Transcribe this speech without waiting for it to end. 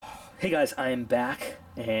Hey guys, I am back,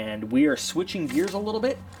 and we are switching gears a little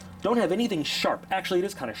bit. Don't have anything sharp. Actually, it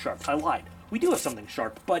is kind of sharp. I lied. We do have something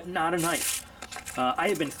sharp, but not a knife. I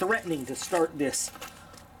have been threatening to start this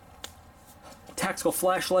tactical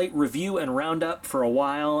flashlight review and roundup for a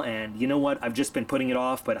while, and you know what? I've just been putting it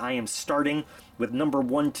off, but I am starting with number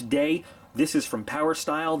one today. This is from Power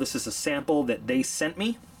Style. This is a sample that they sent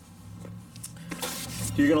me.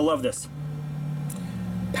 You're gonna love this.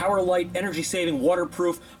 Power light, energy saving,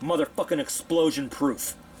 waterproof, motherfucking explosion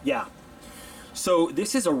proof. Yeah. So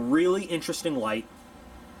this is a really interesting light.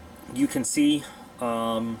 You can see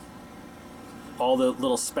all the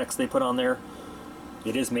little specs they put on there.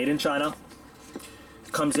 It is made in China.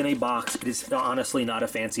 It comes in a box. It is honestly not a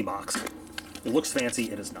fancy box. It looks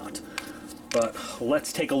fancy, it is not. But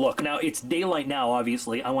let's take a look. Now, it's daylight now,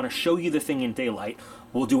 obviously. I want to show you the thing in daylight.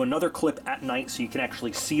 We'll do another clip at night so you can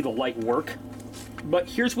actually see the light work. But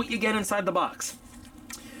here's what you get inside the box.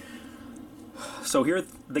 So here's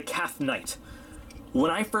the Cathnight.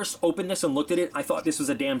 When I first opened this and looked at it, I thought this was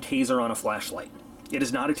a damn taser on a flashlight. It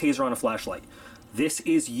is not a taser on a flashlight. This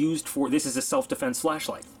is a self-defense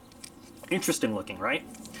flashlight. Interesting looking, right?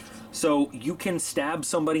 So you can stab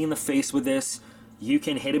somebody in the face with this. You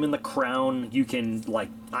can hit him in the crown. You can,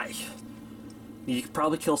 you could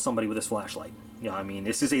probably kill somebody with this flashlight. Yeah, I mean,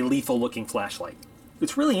 this is a lethal looking flashlight.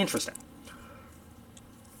 It's really interesting.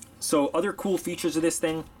 So other cool features of this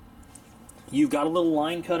thing, you've got a little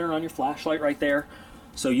line cutter on your flashlight right there.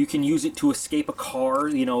 So you can use it to escape a car.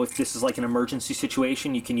 You know, if this is like an emergency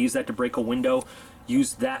situation, you can use that to break a window.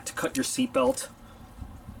 Use that to cut your seatbelt.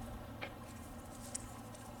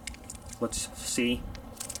 Let's see.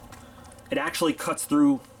 It actually cuts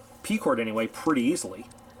through P-cord anyway pretty easily.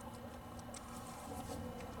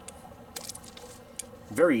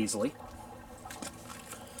 Very easily.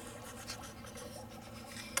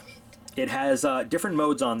 It has different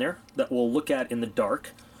modes on there that we'll look at in the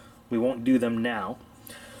dark. We won't do them now.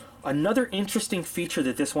 Another interesting feature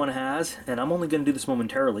that this one has, and I'm only going to do this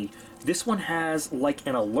momentarily, this one has like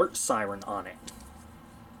an alert siren on it.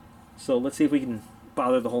 So let's see if we can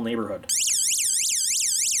bother the whole neighborhood.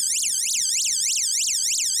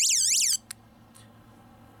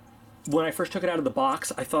 When I first took it out of the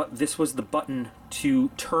box, I thought this was the button to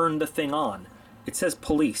turn the thing on. It says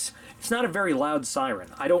police. It's not a very loud siren.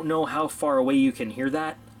 I don't know how far away you can hear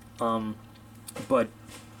that, but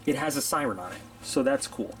it has a siren on it, so that's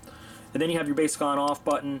cool. And then you have your basic on-off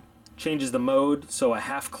button, changes the mode, so a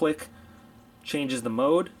half click changes the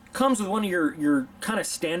mode. Comes with one of your kind of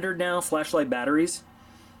standard now flashlight batteries.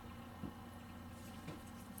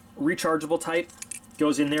 Rechargeable type.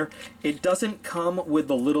 Goes in there. It doesn't come with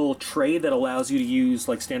the little tray that allows you to use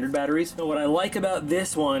like standard batteries. So what I like about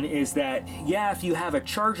this one is that, yeah, if you have a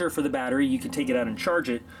charger for the battery, you can take it out and charge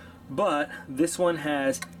it, but this one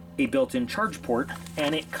has a built-in charge port,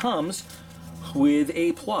 and it comes with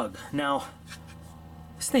a plug. Now,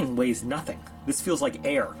 this thing weighs nothing. This feels like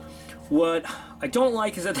air. What I don't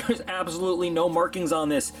like is that there's absolutely no markings on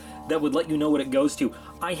this that would let you know what it goes to.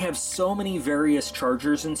 I have so many various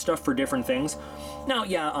chargers and stuff for different things. Now,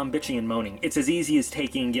 yeah, I'm bitching and moaning. It's as easy as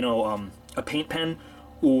taking, you know, a paint pen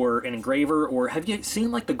or an engraver, or have you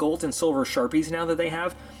seen like the gold and silver Sharpies now that they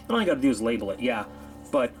have? All you gotta do is label it, yeah.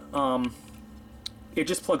 But it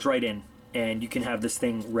just plugs right in, and you can have this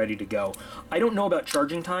thing ready to go. I don't know about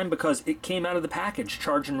charging time because it came out of the package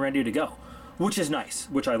charged and ready to go, which is nice,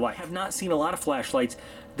 which I like. I have not seen a lot of flashlights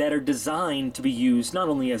that are designed to be used not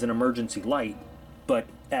only as an emergency light, but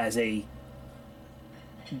as a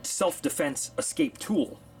self-defense escape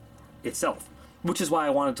tool itself, which is why I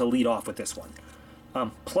wanted to lead off with this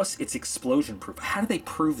one. Plus, it's explosion proof. How do they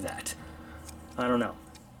prove that? I don't know.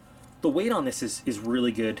 The weight on this is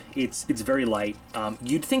really good. It's very light.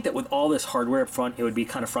 You'd think that with all this hardware up front, it would be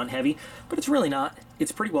kind of front heavy, but it's really not.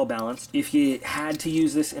 It's pretty well balanced. If you had to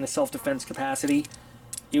use this in a self-defense capacity,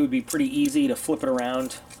 it would be pretty easy to flip it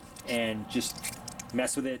around and just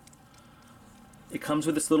mess with it. It comes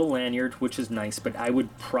with this little lanyard, which is nice, but I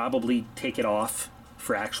would probably take it off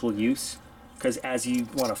for actual use, because as you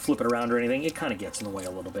want to flip it around or anything, it kind of gets in the way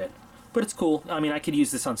a little bit. But it's cool. I mean, I could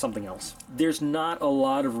use this on something else. There's not a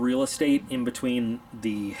lot of real estate in between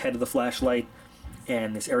the head of the flashlight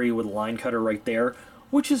and this area with a line cutter right there,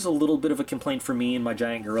 which is a little bit of a complaint for me and my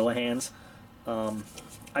giant gorilla hands.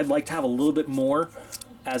 I'd like to have a little bit more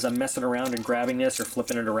as I'm messing around and grabbing this or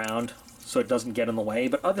flipping it around so it doesn't get in the way.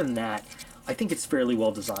 But other than that, I think it's fairly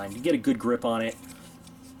well designed. You get a good grip on it.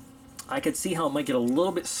 I could see how it might get a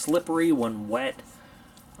little bit slippery when wet,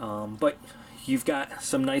 but you've got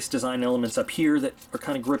some nice design elements up here that are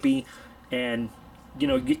kind of grippy, and you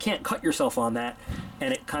know, you can't cut yourself on that,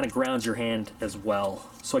 and it kind of grounds your hand as well.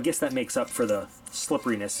 So I guess that makes up for the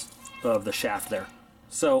slipperiness of the shaft there.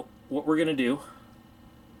 So what we're gonna do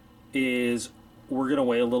is we're gonna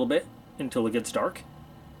wait a little bit until it gets dark.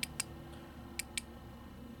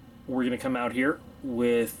 We're gonna come out here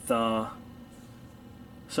with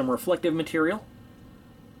some reflective material,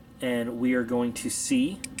 and we are going to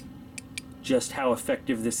see just how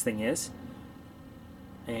effective this thing is.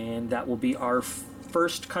 And that will be our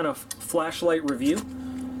first kind of flashlight review.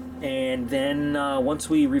 And then once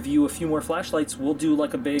we review a few more flashlights, we'll do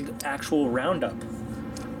like a big actual roundup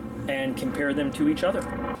and compare them to each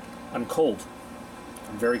other. I'm cold.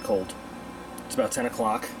 I'm very cold. It's about 10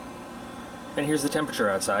 o'clock. And here's the temperature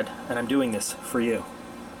outside, and I'm doing this for you.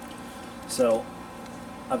 So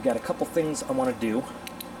I've got a couple things I want to do.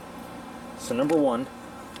 So number one,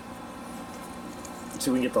 let's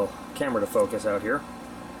see if we can get the camera to focus out here.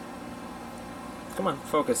 Come on,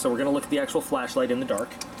 focus. So we're going to look at the actual flashlight in the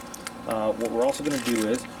dark. What we're also going to do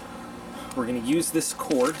is we're going to use this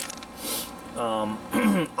cord.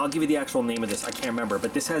 I'll give you the actual name of this. I can't remember,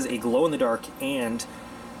 but this has a glow in the dark and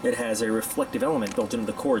it has a reflective element built into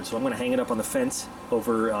the cord. So I'm going to hang it up on the fence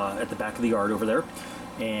over at the back of the yard over there.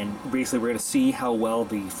 And basically we're going to see how well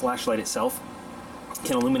the flashlight itself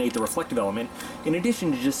can illuminate the reflective element, in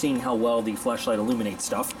addition to just seeing how well the flashlight illuminates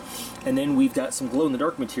stuff. And then we've got some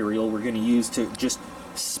glow-in-the-dark material we're going to use to just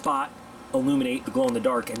spot, illuminate the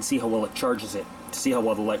glow-in-the-dark and see how well it charges it, to see how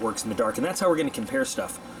well the light works in the dark. And that's how we're going to compare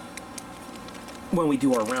stuff when we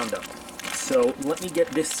do our roundup. So let me get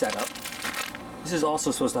this set up. This is also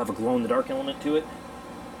supposed to have a glow-in-the-dark element to it.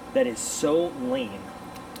 That is so lame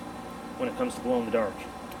when it comes to glow-in-the-dark.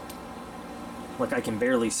 Like, I can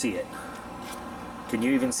barely see it. Can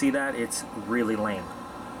you even see that? It's really lame.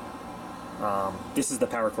 This is the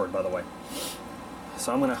power cord, by the way.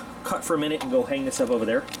 So I'm going to cut for a minute and go hang this up over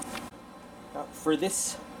there. Now, for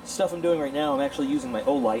this stuff I'm doing right now, I'm actually using my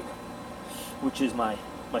O-Light, which is my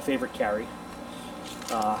favorite carry.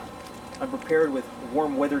 I'm prepared with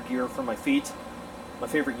warm weather gear for my feet, my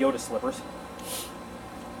favorite Yoda slippers.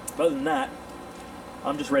 Other than that,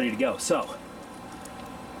 I'm just ready to go. So,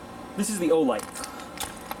 this is the O-Light.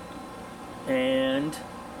 And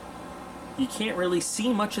you can't really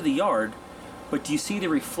see much of the yard, but do you see the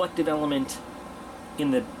reflective element in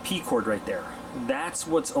the P cord right there? That's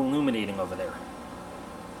what's illuminating over there.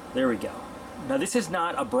 There we go. Now this is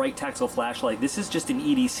not a bright tactile flashlight. This is just an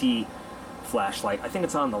EDC flashlight. I think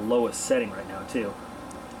it's on the lowest setting right now too.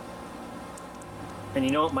 And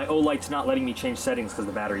you know what? My O-Light's not letting me change settings because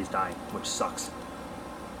the battery's dying, which sucks.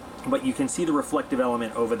 But you can see the reflective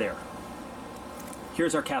element over there.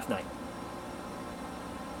 Here's our Cathnight.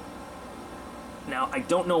 Now, I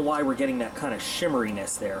don't know why we're getting that kind of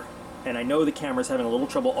shimmeriness there. And I know the camera's having a little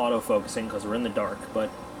trouble autofocusing because we're in the dark, but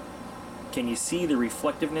can you see the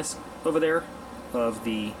reflectiveness over there of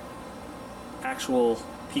the actual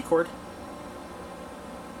P cord?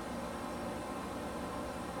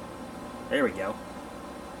 There we go.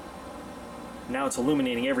 Now it's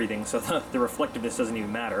illuminating everything, so the reflectiveness doesn't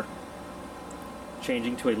even matter.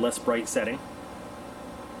 Changing to a less bright setting.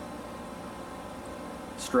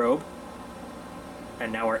 Strobe.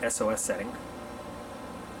 And now our SOS setting.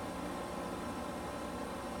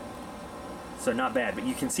 So not bad, but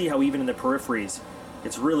you can see how even in the peripheries,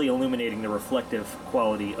 it's really illuminating the reflective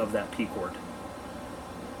quality of that P cord.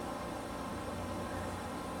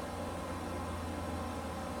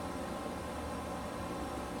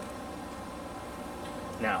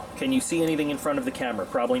 Now, can you see anything in front of the camera?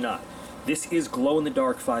 Probably not. This is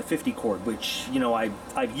glow-in-the-dark 550 cord, which, you know,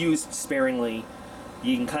 I've used sparingly.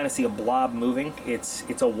 You can kind of see a blob moving.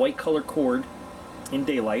 It's a white color cord in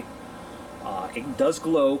daylight. It does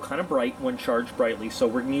glow kind of bright when charged brightly, so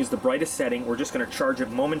we're going to use the brightest setting. We're just going to charge it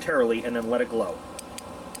momentarily and then let it glow.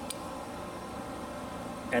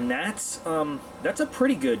 And that's a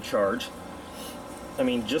pretty good charge. I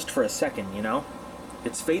mean, just for a second, you know?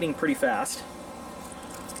 It's fading pretty fast.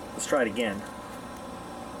 Let's try it again.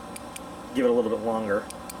 Give it a little bit longer.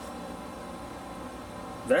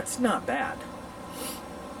 That's not bad.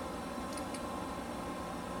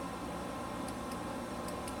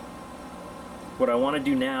 What I want to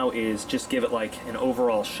do now is just give it like an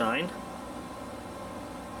overall shine.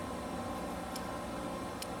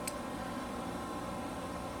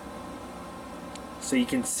 So you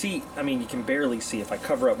can see, I mean, you can barely see. If I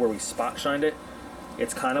cover up where we spot shined it,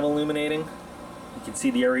 it's kind of illuminating. You can see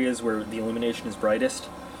the areas where the illumination is brightest.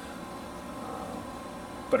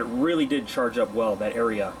 But it really did charge up well, that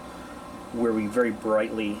area where we very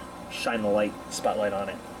brightly shine the spotlight on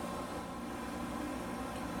it.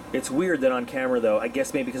 It's weird that on camera though, I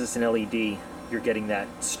guess maybe because it's an LED, you're getting that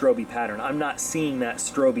strobe pattern. I'm not seeing that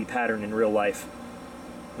strobe pattern in real life.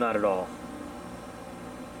 Not at all.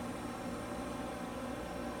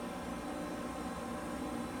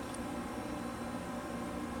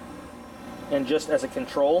 And just as a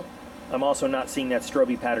control, I'm also not seeing that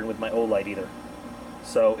strobe pattern with my Olight either.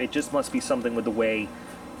 So it just must be something with the way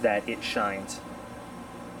that it shines.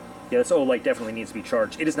 Yeah, this Olight definitely needs to be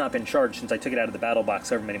charged. It has not been charged since I took it out of the battle box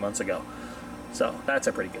several many months ago. So that's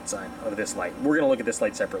a pretty good sign of this light. We're going to look at this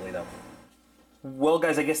light separately though. Well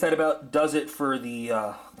guys, I guess that about does it for the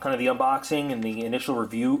kind of the unboxing and the initial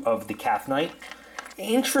review of the Cathnight.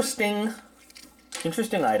 Interesting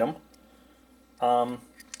item.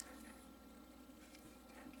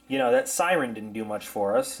 You know, that siren didn't do much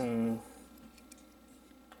for us, and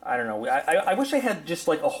I don't know. I wish I had just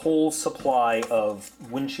like a whole supply of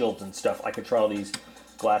windshields and stuff I could try all these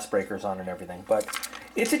glass breakers on and everything. But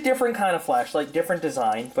it's a different kind of flashlight, different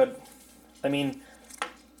design. But I mean,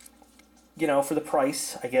 you know, for the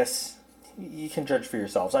price, I guess you can judge for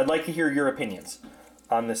yourselves. I'd like to hear your opinions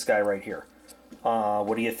on this guy right here.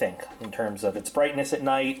 What do you think in terms of its brightness at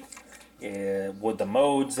night, with the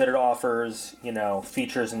modes that it offers, you know,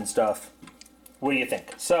 features and stuff? What do you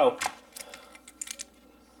think? So,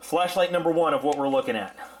 flashlight number one of what we're looking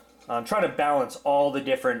at. I'm trying to balance all the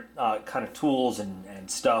different kind of tools and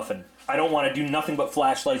stuff, and I don't want to do nothing but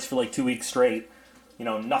flashlights for like 2 weeks straight. You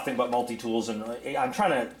know, nothing but multi-tools, and I'm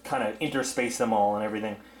trying to kind of interspace them all and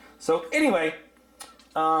everything. So anyway,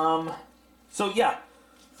 so yeah,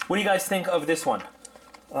 what do you guys think of this one?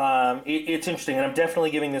 It's interesting, and I'm definitely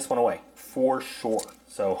giving this one away, for sure.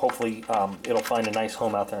 So hopefully it'll find a nice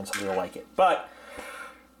home out there and somebody will like it. But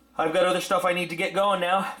I've got other stuff I need to get going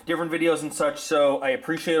now, different videos and such, so I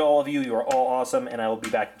appreciate all of you. You are all awesome, and I will be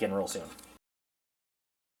back again real soon.